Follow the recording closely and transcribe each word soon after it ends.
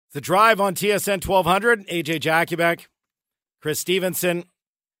The Drive on TSN 1200. AJ Jakubek, Chris Stevenson,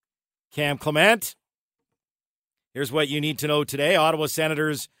 Cam Clement. Here's what you need to know today. Ottawa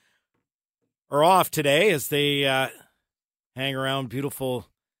Senators are off today as they hang around beautiful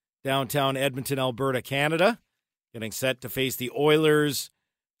downtown Edmonton, Alberta, Canada. Getting set to face the Oilers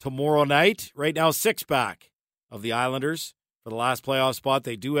tomorrow night. Right now, 6 back of the Islanders for the last playoff spot.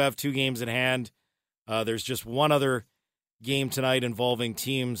 They do have 2 games in hand. There's just one other game tonight involving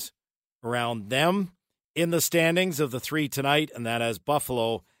teams around them in the standings of the 3 tonight, and that has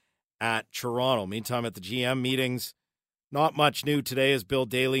Buffalo at Toronto. Meantime, at the GM meetings, not much new today as Bill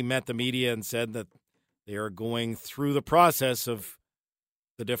Daly met the media and said that they are going through the process of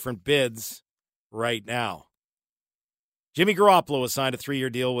the different bids right now. Jimmy Garoppolo has signed a 3-year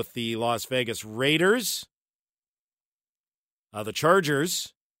deal with the Las Vegas Raiders. The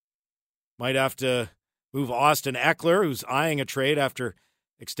Chargers might have to move Austin Eckler, who's eyeing a trade after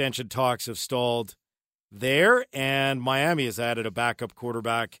extension talks have stalled there. And Miami has added a backup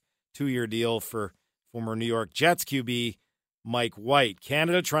quarterback, 2-year deal for former New York Jets QB Mike White.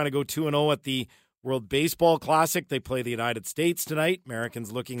 Canada trying to go 2-0 at the World Baseball Classic. They play the United States tonight.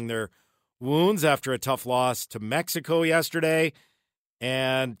 Americans licking their wounds after a tough loss to Mexico yesterday.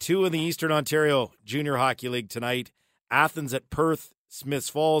 And 2 in the Eastern Ontario Junior Hockey League tonight. Athens at Perth, Smiths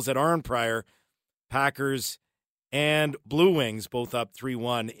Falls at Arnprior. Packers and Blue Wings both up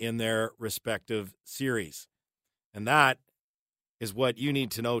 3-1 in their respective series. And that is what you need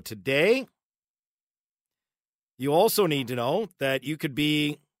to know today. You also need to know that you could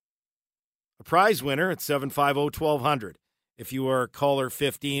be a prize winner at 750-1200. If you are caller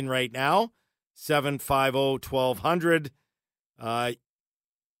 15 right now, 750-1200. If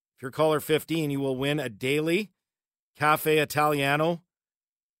you're caller 15, you will win a daily Cafe Italiano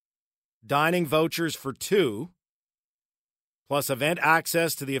dining vouchers for 2, plus event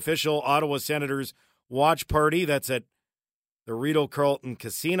access to the official Ottawa Senators watch party. That's at the Rideau Carlton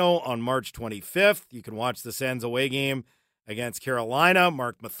Casino on March 25th. You can watch the Sens away game against Carolina.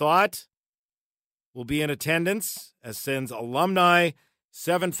 Mark Mathot will be in attendance as Sens alumni.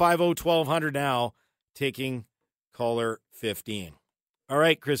 750-1200 now, taking caller 15. All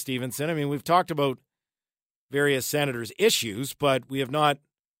right, Chris Stevenson. I mean, we've talked about various Senators issues, but we have not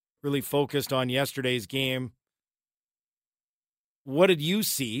really focused on yesterday's game. What did you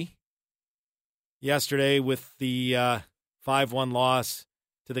see yesterday with the 5-1 loss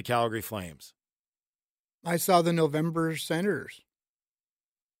to the Calgary Flames? I saw the November Senators.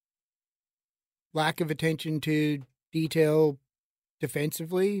 Lack of attention to detail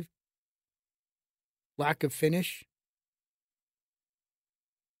defensively. Lack of finish.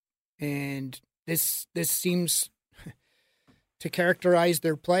 And this seems to characterize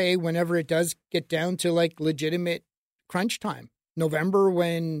their play whenever it does get down to like legitimate crunch time. November,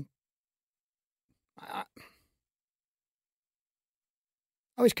 when I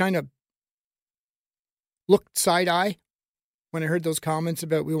always kind of looked side-eye when I heard those comments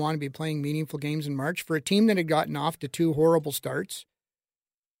about we want to be playing meaningful games in March. For a team that had gotten off to 2 horrible starts,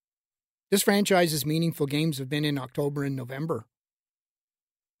 this franchise's meaningful games have been in October and November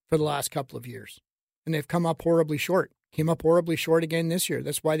for the last couple of years. And they've come up horribly short. Came up horribly short again this year.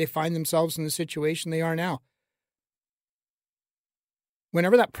 That's why they find themselves in the situation they are now.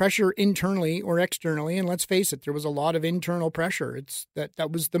 Whenever that pressure internally or externally, and let's face it, there was a lot of internal pressure. It's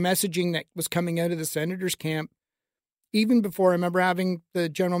that was the messaging that was coming out of the Senators camp, even before I remember having the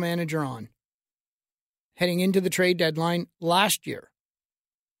general manager on, heading into the trade deadline last year.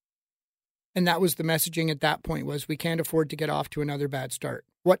 And that was the messaging at that point, was we can't afford to get off to another bad start.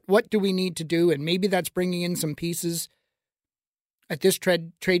 What do we need to do? And maybe that's bringing in some pieces at this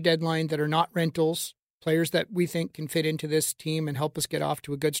trade deadline that are not rentals, players that we think can fit into this team and help us get off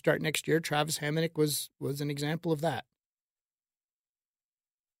to a good start next year. Travis Hamonic was an example of that.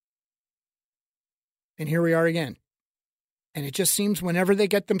 And here we are again. And it just seems whenever they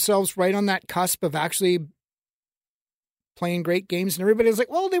get themselves right on that cusp of actually playing great games, and everybody's like,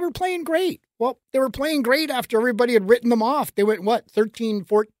 well, they were playing great. Well, they were playing great after everybody had written them off. They went,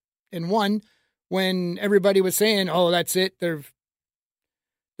 13-4-1 when everybody was saying, oh, that's it.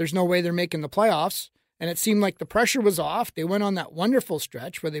 There's no way they're making the playoffs. And it seemed like the pressure was off. They went on that wonderful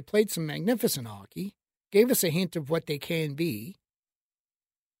stretch where they played some magnificent hockey, gave us a hint of what they can be.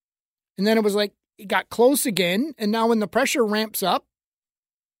 And then it was like, it got close again. And now when the pressure ramps up,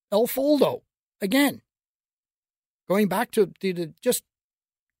 El Foldo again. Going back to the just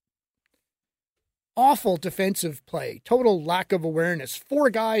awful defensive play, total lack of awareness. 4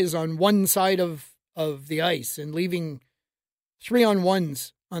 guys on one side of the ice and leaving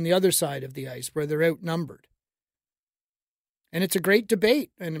 3-on-1s on the other side of the ice where they're outnumbered. And it's a great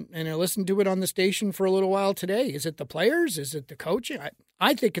debate. And I listened to it on the station for a little while today. Is it the players? Is it the coaching?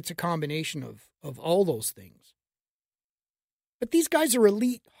 I think it's a combination of all those things. But these guys are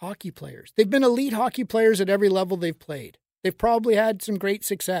elite hockey players. They've been elite hockey players at every level they've played. They've probably had some great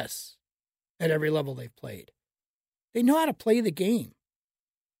success at every level they've played. They know how to play the game.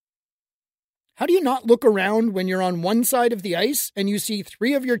 How do you not look around when you're on one side of the ice and you see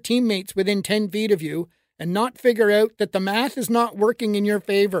 3 of your teammates within 10 feet of you and not figure out that the math is not working in your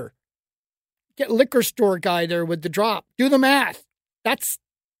favor? Get liquor store guy there with the drop. Do the math.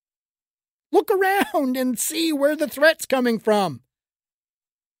 Look around and see where the threat's coming from.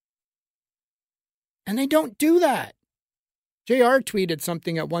 And they don't do that. JR tweeted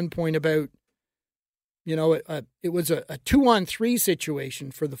something at one point about, it was a 2-on-3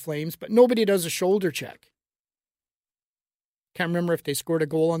 situation for the Flames, but nobody does a shoulder check. Can't remember if they scored a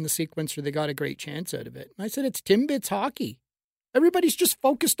goal on the sequence or they got a great chance out of it. And I said, it's Timbits hockey. Everybody's just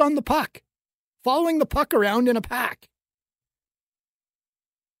focused on the puck, following the puck around in a pack.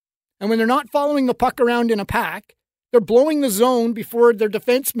 And when they're not following the puck around in a pack, they're blowing the zone before their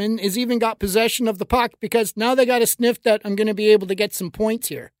defenseman has even got possession of the puck because now they got to sniff that I'm going to be able to get some points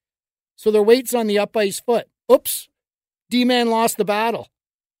here. So their weight's on the up ice foot. Oops, D-man lost the battle.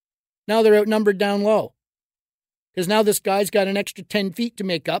 Now they're outnumbered down low. Because now this guy's got an extra 10 feet to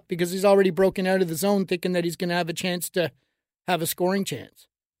make up because he's already broken out of the zone thinking that he's going to have a chance to have a scoring chance.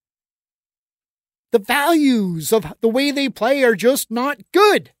 The values of the way they play are just not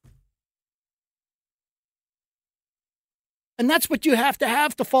good. And that's what you have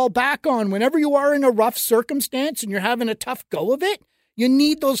to fall back on. Whenever you are in a rough circumstance and you're having a tough go of it, you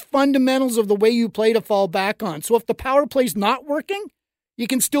need those fundamentals of the way you play to fall back on. So if the power play's not working, you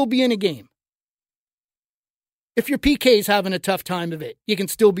can still be in a game. If your PK's having a tough time of it, you can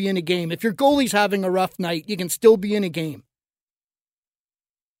still be in a game. If your goalie's having a rough night, you can still be in a game.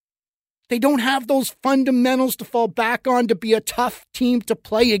 They don't have those fundamentals to fall back on to be a tough team to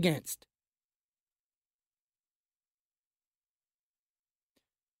play against.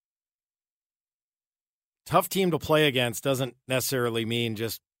 Tough team to play against doesn't necessarily mean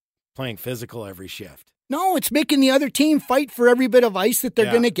just playing physical every shift. No, it's making the other team fight for every bit of ice that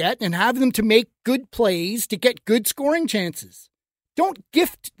they're going to get and have them to make good plays to get good scoring chances. Don't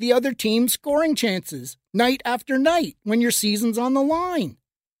gift the other team scoring chances night after night when your season's on the line.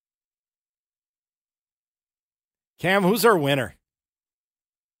 Cam, who's our winner?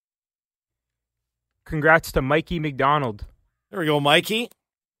 Congrats to Mikey McDonald. There we go, Mikey.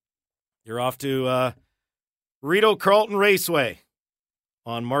 You're off to Rito Carlton Raceway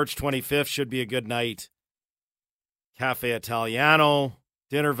on March 25th. Should be a good night. Cafe Italiano,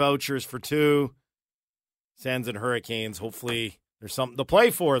 dinner vouchers for 2. Sens and Hurricanes. Hopefully there's something to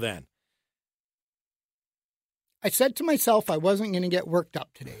play for then. I said to myself I wasn't going to get worked up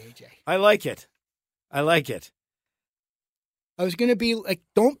today, AJ. I like it. I was going to be like,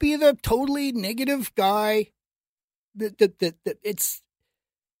 don't be the totally negative guy. It's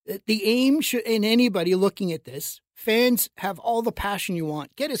the aim should, in anybody looking at this, fans have all the passion you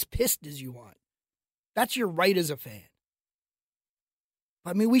want. Get as pissed as you want. That's your right as a fan.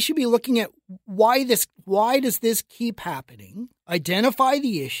 I mean, we should be looking at why does this keep happening? Identify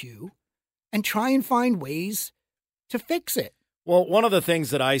the issue and try and find ways to fix it. Well, one of the things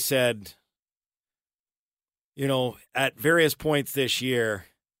that I said, at various points this year,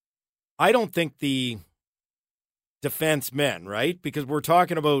 I don't think the defensemen, right? Because we're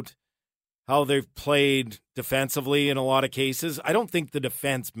talking about how they've played defensively in a lot of cases. I don't think the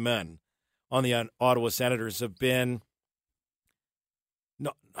defensemen on the Ottawa Senators have been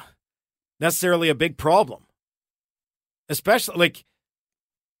necessarily a big problem. Especially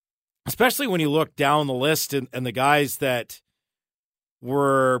when you look down the list and the guys that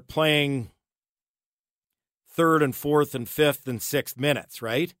were playing 3rd and 4th and 5th and 6th minutes,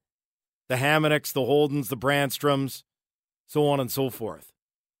 right? The Hamonicks, the Holdens, the Brandstroms, so on and so forth.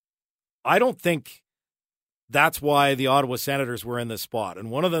 I don't think that's why the Ottawa Senators were in this spot.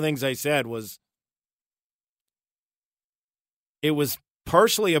 And one of the things I said was it was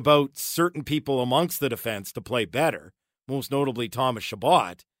partially about certain people amongst the defense to play better, most notably Thomas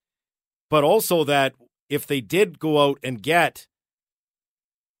Chabot, but also that if they did go out and get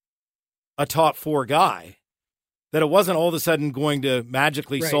a top 4 guy, that it wasn't all of a sudden going to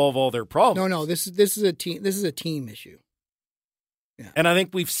magically solve all their problems. No, this is a team. This is a team issue. Yeah. And I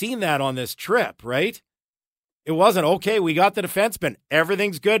think we've seen that on this trip, right? It wasn't, okay, we got the defenseman.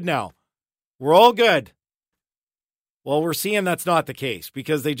 Everything's good now. We're all good. Well, we're seeing that's not the case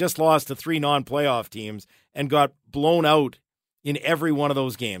because they just lost to 3 non-playoff teams and got blown out in every one of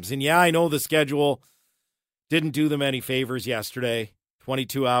those games. And yeah, I know the schedule didn't do them any favors yesterday.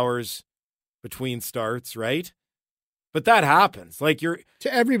 22 hours between starts, right? But that happens. Like to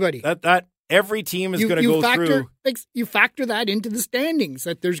everybody. That every team is going to go through. You factor that into the standings,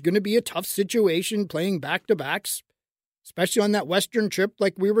 that there's going to be a tough situation playing back-to-backs, especially on that Western trip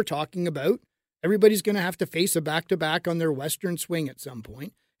like we were talking about. Everybody's going to have to face a back-to-back on their Western swing at some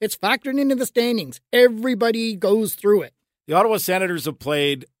point. It's factored into the standings. Everybody goes through it. The Ottawa Senators have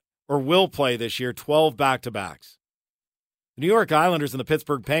played, or will play this year, 12 back-to-backs. The New York Islanders and the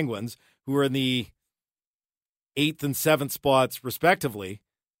Pittsburgh Penguins, who are in the 8th and 7th spots respectively,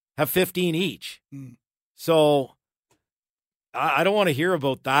 have 15 each. So I don't want to hear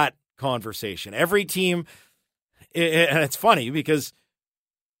about that conversation. Every team, and it's funny because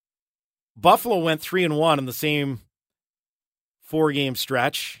Buffalo went 3-1 in the same 4-game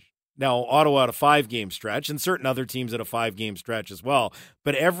stretch. Now, Ottawa had a 5-game stretch, and certain other teams had a 5-game stretch as well.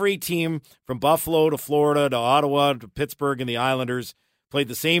 But every team from Buffalo to Florida to Ottawa to Pittsburgh and the Islanders played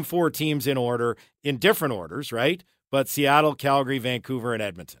the same 4 teams in order, in different orders, right? But Seattle, Calgary, Vancouver, and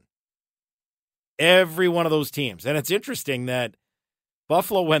Edmonton. Every one of those teams. And it's interesting that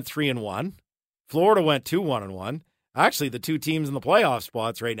Buffalo went 3-1. Florida went 2-1-1. Actually, the 2 teams in the playoff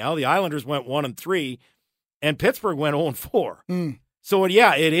spots right now, the Islanders went 1-3, and Pittsburgh went 0-4. So,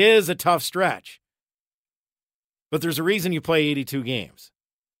 yeah, it is a tough stretch. But there's a reason you play 82 games.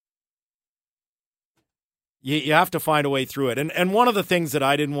 You have to find a way through it. And one of the things that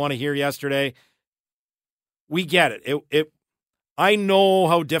I didn't want to hear yesterday, we get it. I know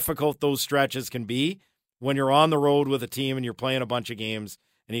how difficult those stretches can be when you're on the road with a team and you're playing a bunch of games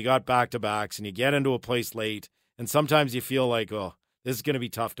and you got back-to-backs and you get into a place late and sometimes you feel like, oh, this is going to be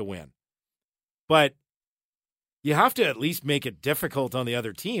tough to win. But you have to at least make it difficult on the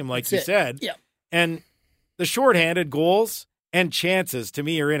other team, like That's you it. said. Yeah. And the shorthanded goals and chances, to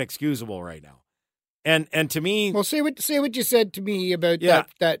me, are inexcusable right now. And to me... Well, say what you said to me about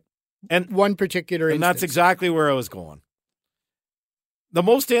that and one particular instance. And that's exactly where I was going. The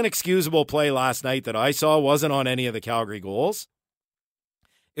most inexcusable play last night that I saw wasn't on any of the Calgary goals.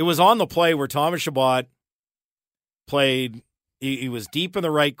 It was on the play where Thomas Chabot played. He was deep in the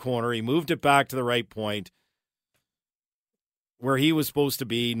right corner. He moved it back to the right point where he was supposed to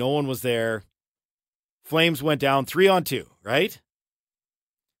be. No one was there. Flames went down 3-on-2, right?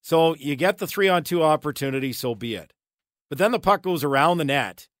 So you get the 3-on-2 opportunity, so be it. But then the puck goes around the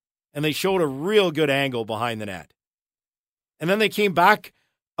net, and they showed a real good angle behind the net. And then they came back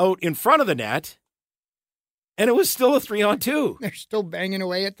out in front of the net, and it was still a 3-on-2. They're still banging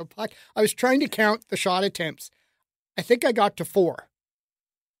away at the puck. I was trying to count the shot attempts. I think I got to 4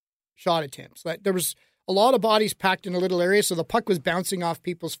 shot attempts. There was a lot of bodies packed in a little area, so the puck was bouncing off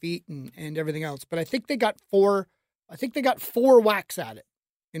people's feet and everything else. But I think they got 4. I think they got 4 whacks at it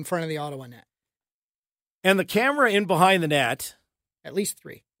in front of the Ottawa net. And the camera in behind the net, at least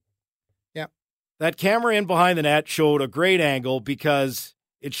 3. Yeah. That camera in behind the net showed a great angle because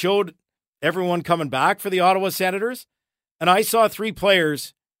it showed everyone coming back for the Ottawa Senators. And I saw 3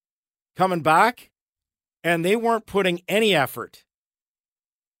 players coming back, and they weren't putting any effort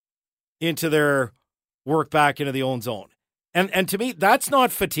into their work back into the own zone. And to me, that's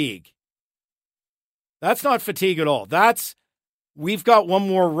not fatigue. That's not fatigue at all. We've got one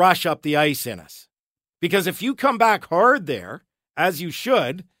more rush up the ice in us. Because if you come back hard there, as you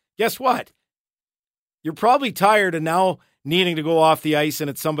should, guess what? You're probably tired and now needing to go off the ice and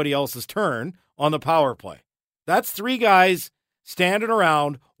it's somebody else's turn on the power play. That's 3 guys standing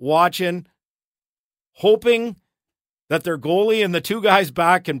around, watching, hoping that their goalie and the 2 guys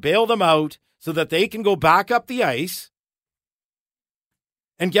back can bail them out so that they can go back up the ice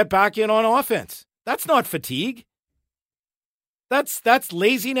and get back in on offense. That's not fatigue. That's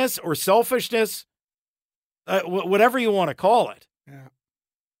laziness or selfishness, whatever you want to call it. Yeah.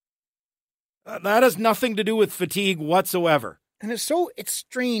 That has nothing to do with fatigue whatsoever. And it's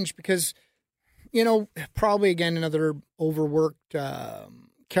strange because, probably again another overworked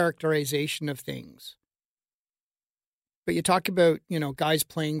characterization of things. But you talk about, guys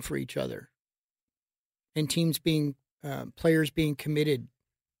playing for each other and teams being, players being committed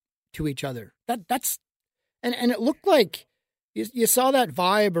to each other. That's, and it looked like you saw that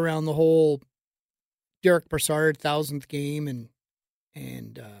vibe around the whole Derek Brassard 1000th game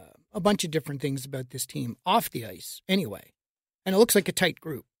and a bunch of different things about this team off the ice anyway. And it looks like a tight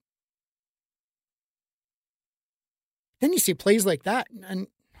group. Then you see plays like that and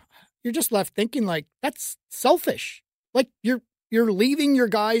you're just left thinking like, that's selfish. Like you're leaving your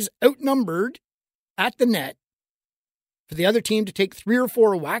guys outnumbered at the net for the other team to take 3 or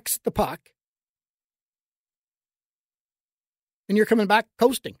 4 whacks at the puck. And you're coming back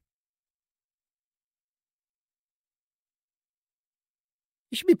coasting.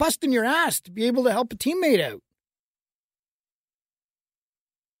 You should be busting your ass to be able to help a teammate out.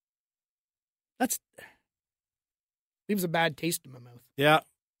 That leaves a bad taste in my mouth. Yeah,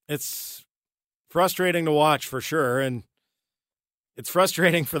 it's frustrating to watch for sure, and it's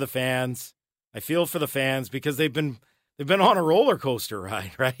frustrating for the fans. I feel for the fans because they've been on a roller coaster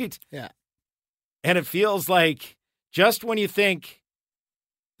ride, right? Yeah. And it feels like just when you think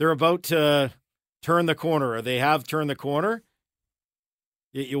they're about to turn the corner, or they have turned the corner,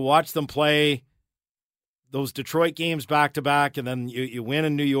 you watch them play those Detroit games back to back, and then you win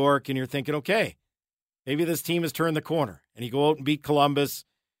in New York, and you're thinking, okay, maybe this team has turned the corner. And you go out and beat Columbus,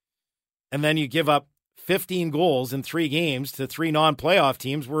 and then you give up 15 goals in 3 games to 3 non-playoff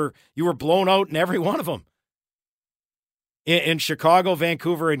teams where you were blown out in every one of them. In Chicago,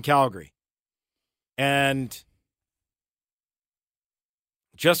 Vancouver, and Calgary. And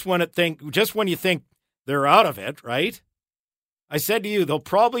just when you think they're out of it, right? I said to you, they'll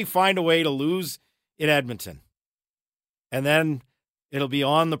probably find a way to lose in Edmonton. And then it'll be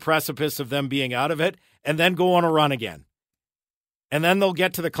on the precipice of them being out of it, and then go on a run again. And then they'll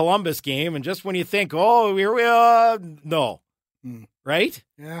get to the Columbus game, and just when you think, oh, here we are, no. Right?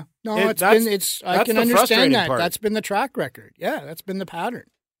 Yeah. No, I can understand that. Part. That's been the track record. Yeah, that's been the pattern.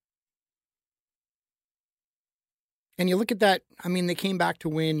 And you look at that, I mean, they came back to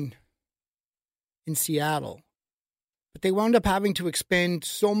win in Seattle, but they wound up having to expend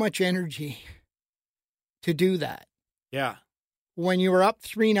so much energy to do that. Yeah. When you were up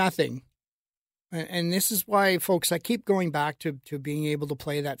 3-0, and this is why, folks, I keep going back to being able to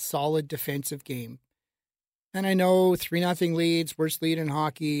play that solid defensive game. And I know 3-0 leads, worst lead in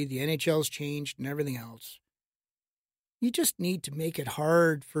hockey, the NHL's changed and everything else. You just need to make it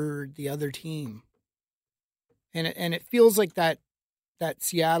hard for the other team. And it feels like that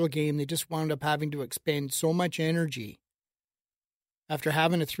Seattle game, they just wound up having to expend so much energy after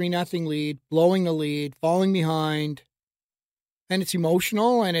having a 3-0 lead, blowing the lead, falling behind. And it's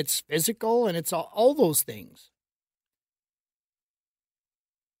emotional and it's physical and it's all those things.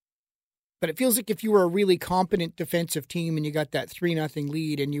 But it feels like if you were a really competent defensive team and you got that 3-0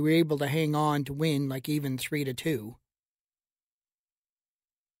 lead and you were able to hang on to win like even 3-2,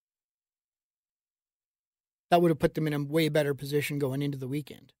 that would have put them in a way better position going into the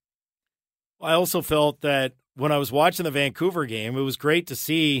weekend. I also felt that when I was watching the Vancouver game, it was great to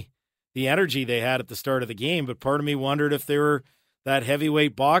see the energy they had at the start of the game, but part of me wondered if they were that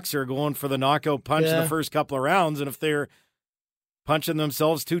heavyweight boxer going for the knockout punch in the first couple of rounds, and if they're punching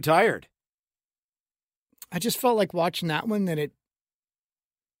themselves too tired. I just felt like watching that one that it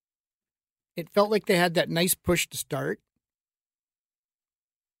felt like they had that nice push to start.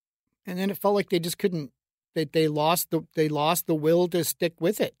 And then it felt like they just couldn't, they lost the will to stick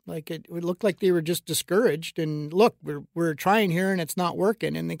with it. Like it looked like they were just discouraged and look, we're trying here and it's not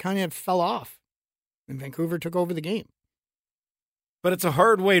working, and they kind of fell off. And Vancouver took over the game. But it's a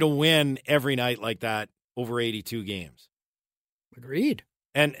hard way to win every night like that over 82 games. Agreed.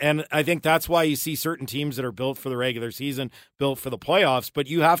 And I think that's why you see certain teams that are built for the regular season, built for the playoffs, but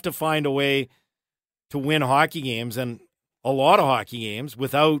you have to find a way to win hockey games, and a lot of hockey games,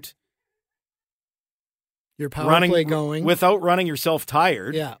 without your power play going, without running yourself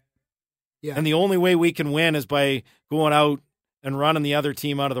tired. Yeah. And the only way we can win is by going out and running the other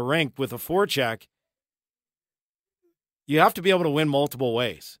team out of the rink with a forecheck. You have to be able to win multiple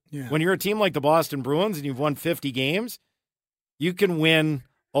ways. Yeah. When you're a team like the Boston Bruins and you've won 50 games, you can win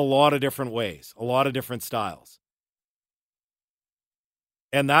a lot of different ways, a lot of different styles.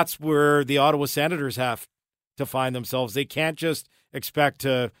 And that's where the Ottawa Senators have to find themselves. They can't just expect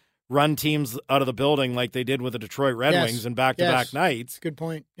to run teams out of the building like they did with the Detroit Red Wings in back-to-back nights. Good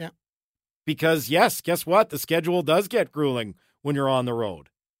point, yeah. Because, yes, guess what? The schedule does get grueling when you're on the road.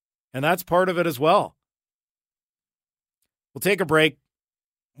 And that's part of it as well. We'll take a break.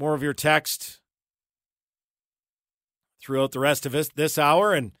 More of your text throughout the rest of this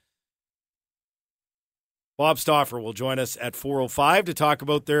hour. And Bob Stauffer will join us at 4:05 to talk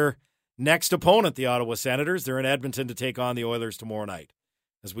about their next opponent, the Ottawa Senators. They're in Edmonton to take on the Oilers tomorrow night.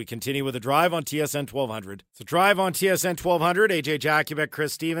 As we continue with a drive on TSN 1200. It's a drive on TSN 1200. AJ Jakubek,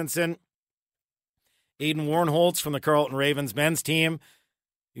 Chris Stevenson, Aiden Warnholtz from the Carleton Ravens men's team.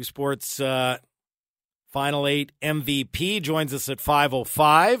 U Sports Final 8 MVP joins us at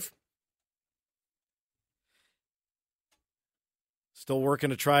 5:05. Still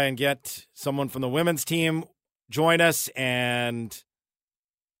working to try and get someone from the women's team join us, and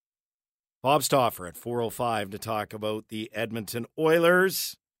Bob Stauffer at 4:05 to talk about the Edmonton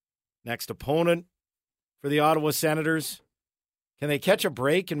Oilers. Next opponent for the Ottawa Senators. Can they catch a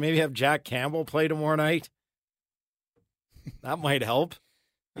break and maybe have Jack Campbell play tomorrow night? That might help.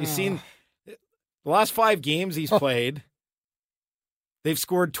 You've seen the last 5 games he's played, they've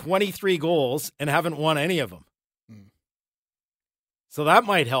scored 23 goals and haven't won any of them. So that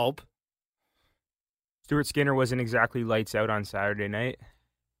might help. Stuart Skinner wasn't exactly lights out on Saturday night.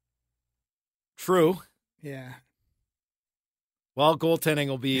 True. Yeah. Well, goaltending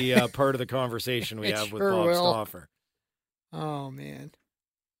will be part of the conversation we have with Bob Stauffer. Oh, man.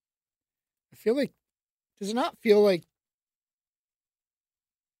 I feel like, does it not feel like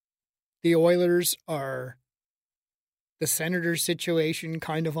the Oilers are the Senators situation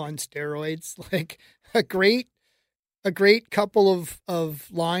kind of on steroids? Like a great couple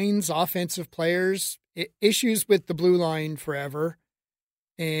of lines, offensive players, issues with the blue line forever,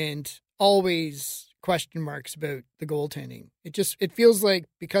 and always question marks about the goaltending. It feels like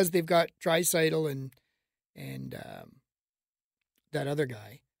because they've got Draisaitl and that other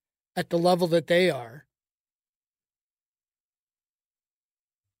guy at the level that they are,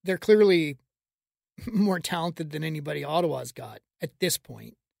 they're clearly more talented than anybody Ottawa's got at this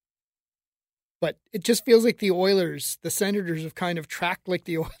point. But it just feels like the Oilers, the Senators have kind of tracked like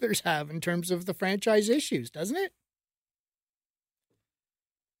the Oilers have in terms of the franchise issues, doesn't it?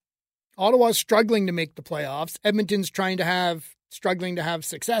 Ottawa's struggling to make the playoffs. Edmonton's struggling to have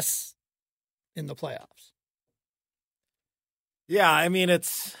success in the playoffs. Yeah, I mean,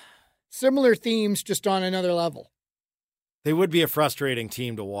 it's similar themes, just on another level. They would be a frustrating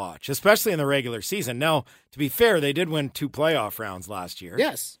team to watch, especially in the regular season. Now, to be fair, they did win 2 playoff rounds last year.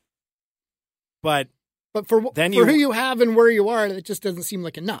 Yes. But for who you have and where you are, it just doesn't seem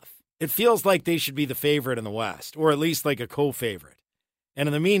like enough. It feels like they should be the favorite in the West, or at least like a co-favorite. And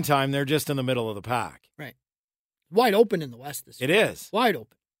in the meantime, they're just in the middle of the pack. Right. Wide open in the West this year. It is. Wide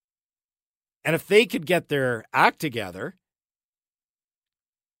open. And if they could get their act together,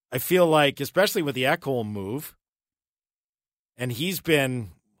 I feel like, especially with the Ekholm move, and he's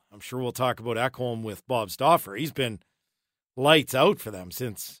been, I'm sure we'll talk about Ekholm with Bob Stauffer, he's been lights out for them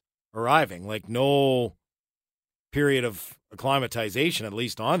since arriving. Like no period of acclimatization, at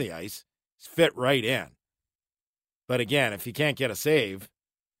least on the ice. He's fit right in. But again, if you can't get a save,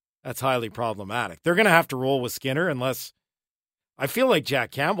 that's highly problematic. They're going to have to roll with Skinner unless, I feel like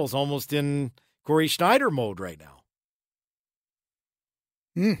Jack Campbell's almost in Corey Schneider mode right now.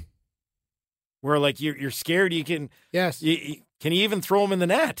 Where like you're scared you can, yes, can you even throw him in the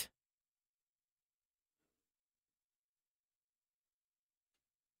net?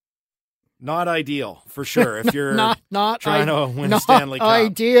 Not ideal, for sure, if you're not trying to win a Stanley Cup.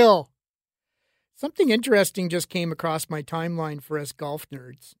 Ideal. Something interesting just came across my timeline for us golf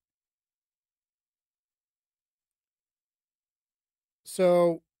nerds.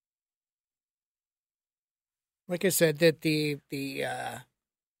 So, like I said, that the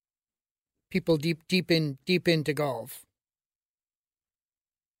people deep into golf,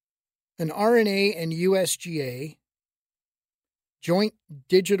 an RNA and USGA joint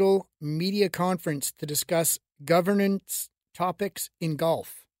digital media conference to discuss governance topics in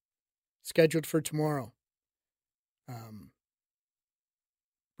golf, scheduled for tomorrow.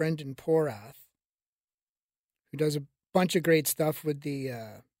 Brendan Porath, who does a bunch of great stuff with the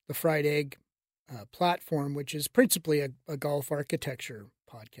Fried Egg platform, which is principally a golf architecture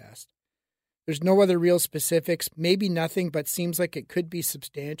podcast. There's no other real specifics, maybe nothing, but seems like it could be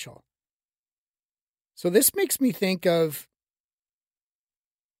substantial. So this makes me think of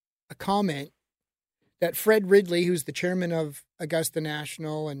a comment that Fred Ridley, who's the chairman of Augusta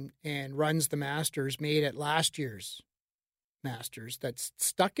National and runs the Masters, made at last year's Masters. That's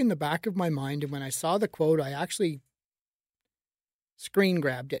stuck in the back of my mind. And when I saw the quote, I actually screen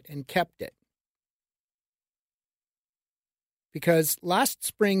grabbed it and kept it. Because last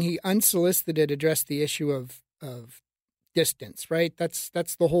spring, he unsolicited addressed the issue of distance, right? That's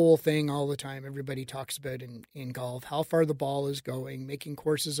the whole thing all the time. Everybody talks about in golf, how far the ball is going, making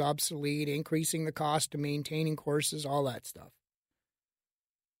courses obsolete, increasing the cost of maintaining courses, all that stuff.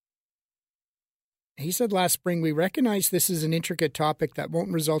 He said last spring, we recognize this is an intricate topic that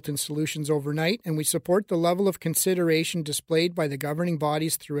won't result in solutions overnight, and we support the level of consideration displayed by the governing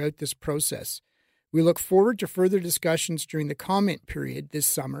bodies throughout this process. We look forward to further discussions during the comment period this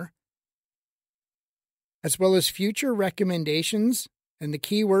summer, as well as future recommendations and the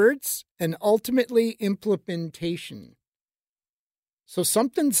key words, and ultimately implementation. So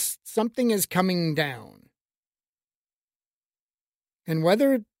something is coming down. And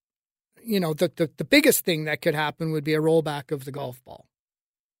whether, the biggest thing that could happen would be a rollback of the golf ball.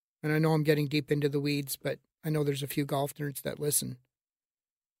 And I know I'm getting deep into the weeds, but I know there's a few golf nerds that listen.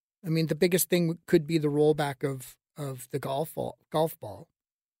 I mean, the biggest thing could be the rollback of the golf ball.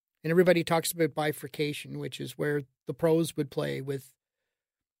 And everybody talks about bifurcation, which is where the pros would play with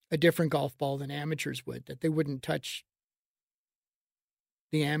a different golf ball than amateurs would, that they wouldn't touch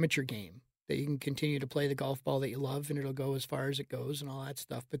the amateur game, that you can continue to play the golf ball that you love and it'll go as far as it goes and all that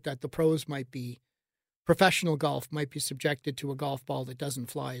stuff, but that the professional golf might be subjected to a golf ball that doesn't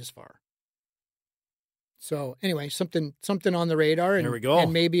fly as far. So anyway, something on the radar, and there we go.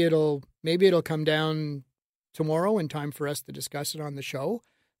 And maybe it'll come down tomorrow in time for us to discuss it on the show.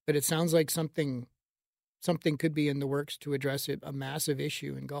 But it sounds like something could be in the works to address a massive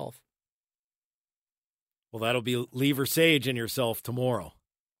issue in golf. Well, that'll be Lever Sage and yourself tomorrow.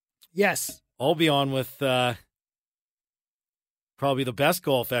 Yes. I'll be on with probably the best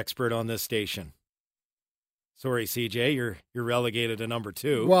golf expert on this station. Sorry, CJ, you're relegated to number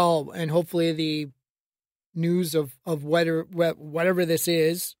 2. Well, and hopefully the news of whatever this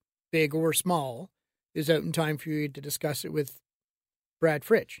is, big or small, is out in time for you to discuss it with Brad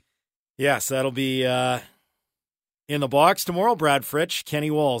Fritsch. Yes, that'll be in the box tomorrow. Brad Fritsch, Kenny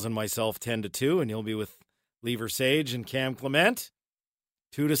Walls, and myself 10-2, and you'll be with Lever Sage and Cam Clement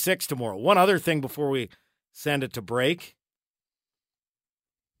 2-6 tomorrow. One other thing before we send it to break.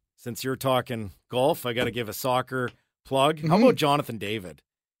 Since you're talking golf, I got to give a soccer plug. Mm-hmm. How about Jonathan David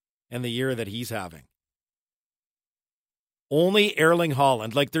and the year that he's having? Only Erling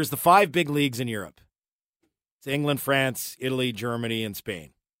Haaland. Like, there's the 5 big leagues in Europe. It's England, France, Italy, Germany, and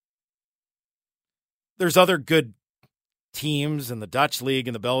Spain. There's other good teams in the Dutch league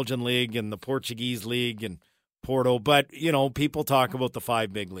and the Belgian league and the Portuguese league and Porto, but, people talk about the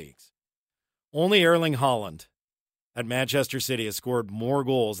 5 big leagues. Only Erling Haaland at Manchester City has scored more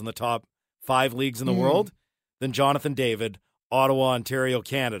goals in the top 5 leagues in the world than Jonathan David, Ottawa, Ontario,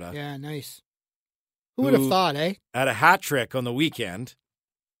 Canada. Yeah, nice. Who would have thought, eh? Had a hat trick on the weekend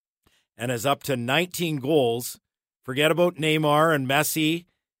and is up to 19 goals. Forget about Neymar and Messi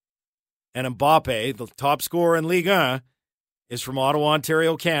and Mbappe. The top scorer in Ligue 1 is from Ottawa,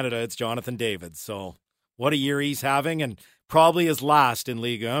 Ontario, Canada. It's Jonathan David. So what a year he's having, and probably his last in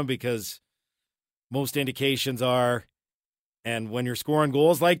Ligue 1, because most indications are, and when you're scoring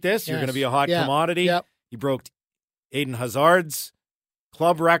goals like this, you're going to be a hot commodity. Yep. He broke Eden Hazard's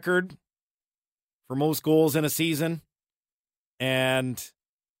club record for most goals in a season, and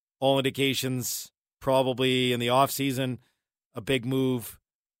all indications probably in the offseason, a big move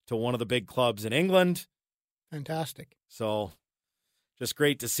to one of the big clubs in England. Fantastic. So just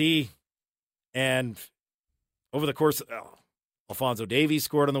great to see. And over the course, Alphonso Davies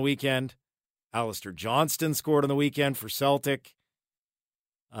scored on the weekend. Alistair Johnston scored on the weekend for Celtic.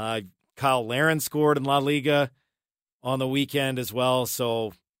 Kyle Larin scored in La Liga on the weekend as well.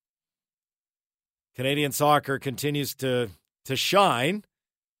 So Canadian soccer continues to shine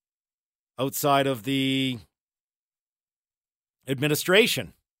outside of the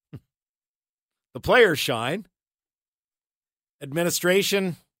administration. The players shine.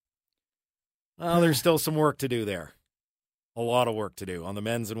 Administration, well, there's still some work to do there. A lot of work to do on the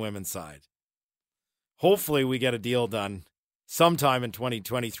men's and women's side. Hopefully we get a deal done sometime in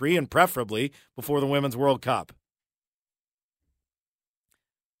 2023, and preferably before the Women's World Cup.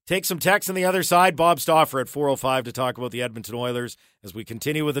 Take some text on the other side. Bob Stauffer at 4:05 to talk about the Edmonton Oilers as we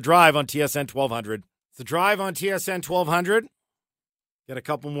continue with the drive on TSN 1200. It's the drive on TSN 1200. Get a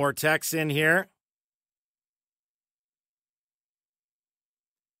couple more texts in here.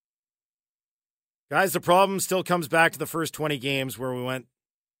 Guys, the problem still comes back to the first 20 games where we went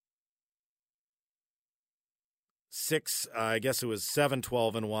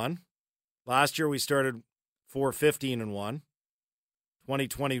 7-12-1. Last year we started 4-15-1.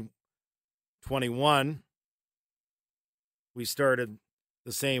 2020-21, we started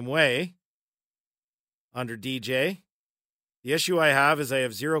the same way under DJ. The issue I have is I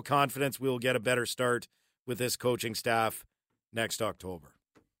have zero confidence we will get a better start with this coaching staff next October.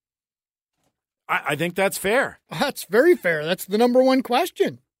 I think that's fair. That's very fair. That's the number one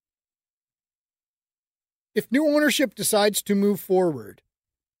question. If new ownership decides to move forward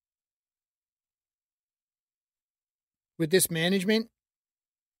with this management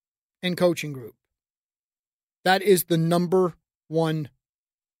and coaching group, that is the number one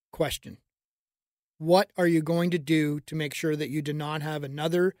question. What are you going to do to make sure that you do not have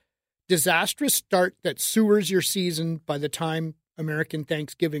another disastrous start that sewers your season by the time American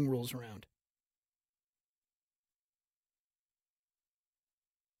Thanksgiving rolls around?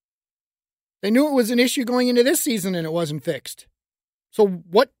 They knew it was an issue going into this season and it wasn't fixed. So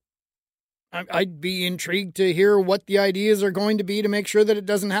what? I'd be intrigued to hear what the ideas are going to be to make sure that it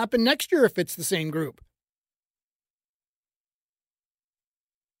doesn't happen next year if it's the same group.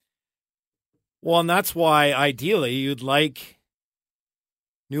 Well, and that's why ideally you'd like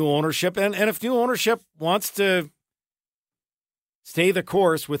new ownership. And if new ownership wants to stay the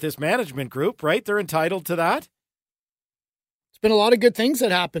course with this management group, right? They're entitled to that. It's been a lot of good things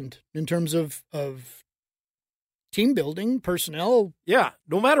that happened in terms of team building, personnel. Yeah,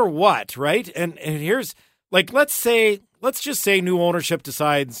 no matter what, right? And here's, like, let's just say new ownership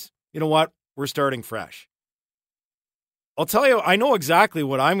decides, you know what, we're starting fresh. I'll tell you, I know exactly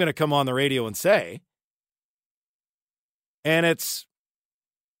what I'm going to come on the radio and say. And it's,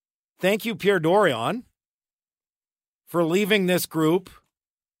 thank you, Pierre Dorion, for leaving this group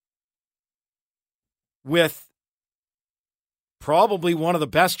with probably one of the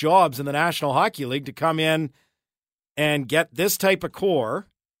best jobs in the National Hockey League to come in and get this type of core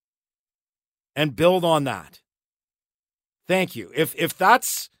and build on that. Thank you. If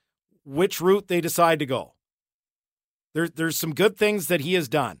that's which route they decide to go, there's some good things that he has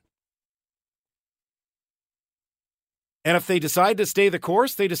done. And if they decide to stay the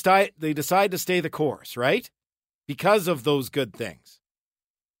course, they decide to stay the course, right? Because of those good things.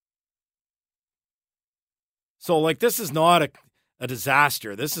 So, like, this is not a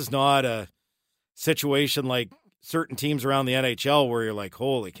disaster. This is not a situation like certain teams around the NHL where you're like,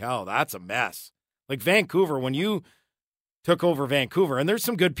 holy cow, that's a mess. Like Vancouver, when you took over Vancouver, and there's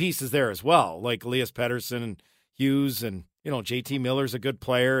some good pieces there as well, like Elias Pettersson and Hughes, and, you know, JT Miller's a good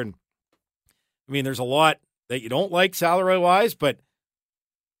player. And I mean, there's a lot that you don't like salary-wise, but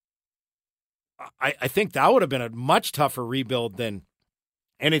I think that would have been a much tougher rebuild than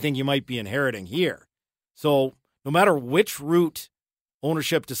anything you might be inheriting here. So no matter which route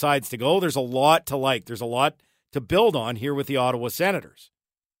ownership decides to go, there's a lot to like. There's a lot to build on here with the Ottawa Senators.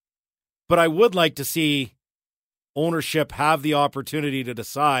 But I would like to see ownership have the opportunity to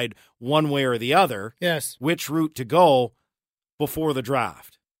decide one way or the other, yes, which route to go before the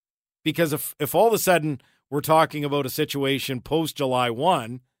draft. Because if all of a sudden we're talking about a situation post July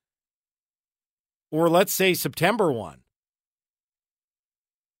 1, or let's say September 1,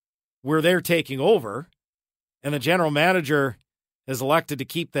 where they're taking over and the general manager is elected to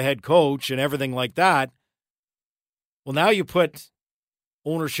keep the head coach and everything like that, well, now you put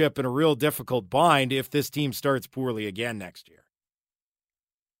ownership in a real difficult bind if this team starts poorly again next year.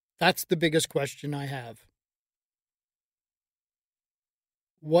 That's the biggest question I have.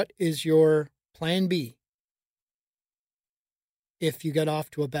 What is your plan B if you get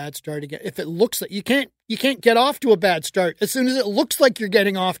off to a bad start again? If it looks like you can't get off to a bad start. As soon as it looks like you're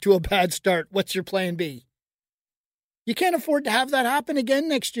getting off to a bad start, what's your plan B? You can't afford to have that happen again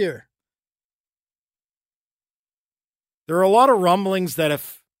next year. There are a lot of rumblings that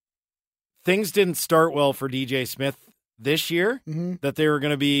if things didn't start well for DJ Smith this year, that they were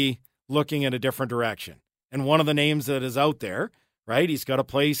going to be looking in a different direction. And one of the names that is out there, right, he's got a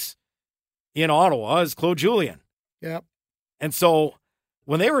place in Ottawa, is Claude Julien. Yep. And so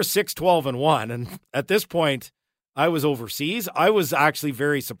when they were 6-12-1, and at this point I was overseas, I was actually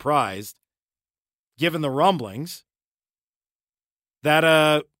very surprised, given the rumblings, that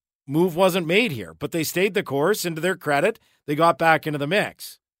a move wasn't made here. But they stayed the course, and to their credit, they got back into the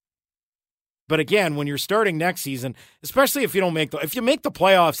mix. But again, when you're starting next season, especially if you don't make if you make the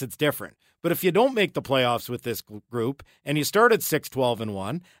playoffs, it's different. But if you don't make the playoffs with this group and you started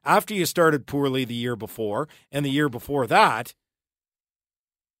 6-12-1 after you started poorly the year before and the year before that,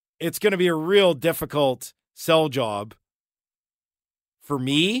 it's going to be a real difficult sell job for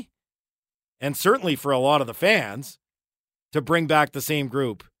me and certainly for a lot of the fans to bring back the same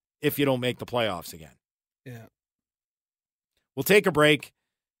group if you don't make the playoffs again. Yeah. We'll take a break.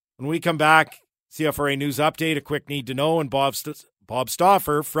 When we come back, CFRA News Update, a quick need to know, and Bob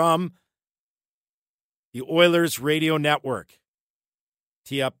Stauffer from the Oilers Radio Network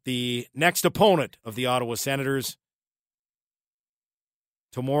tee up the next opponent of the Ottawa Senators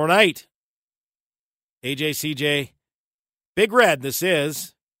tomorrow night. AJ, CJ, Big Red, this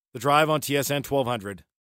is The Drive on TSN 1200.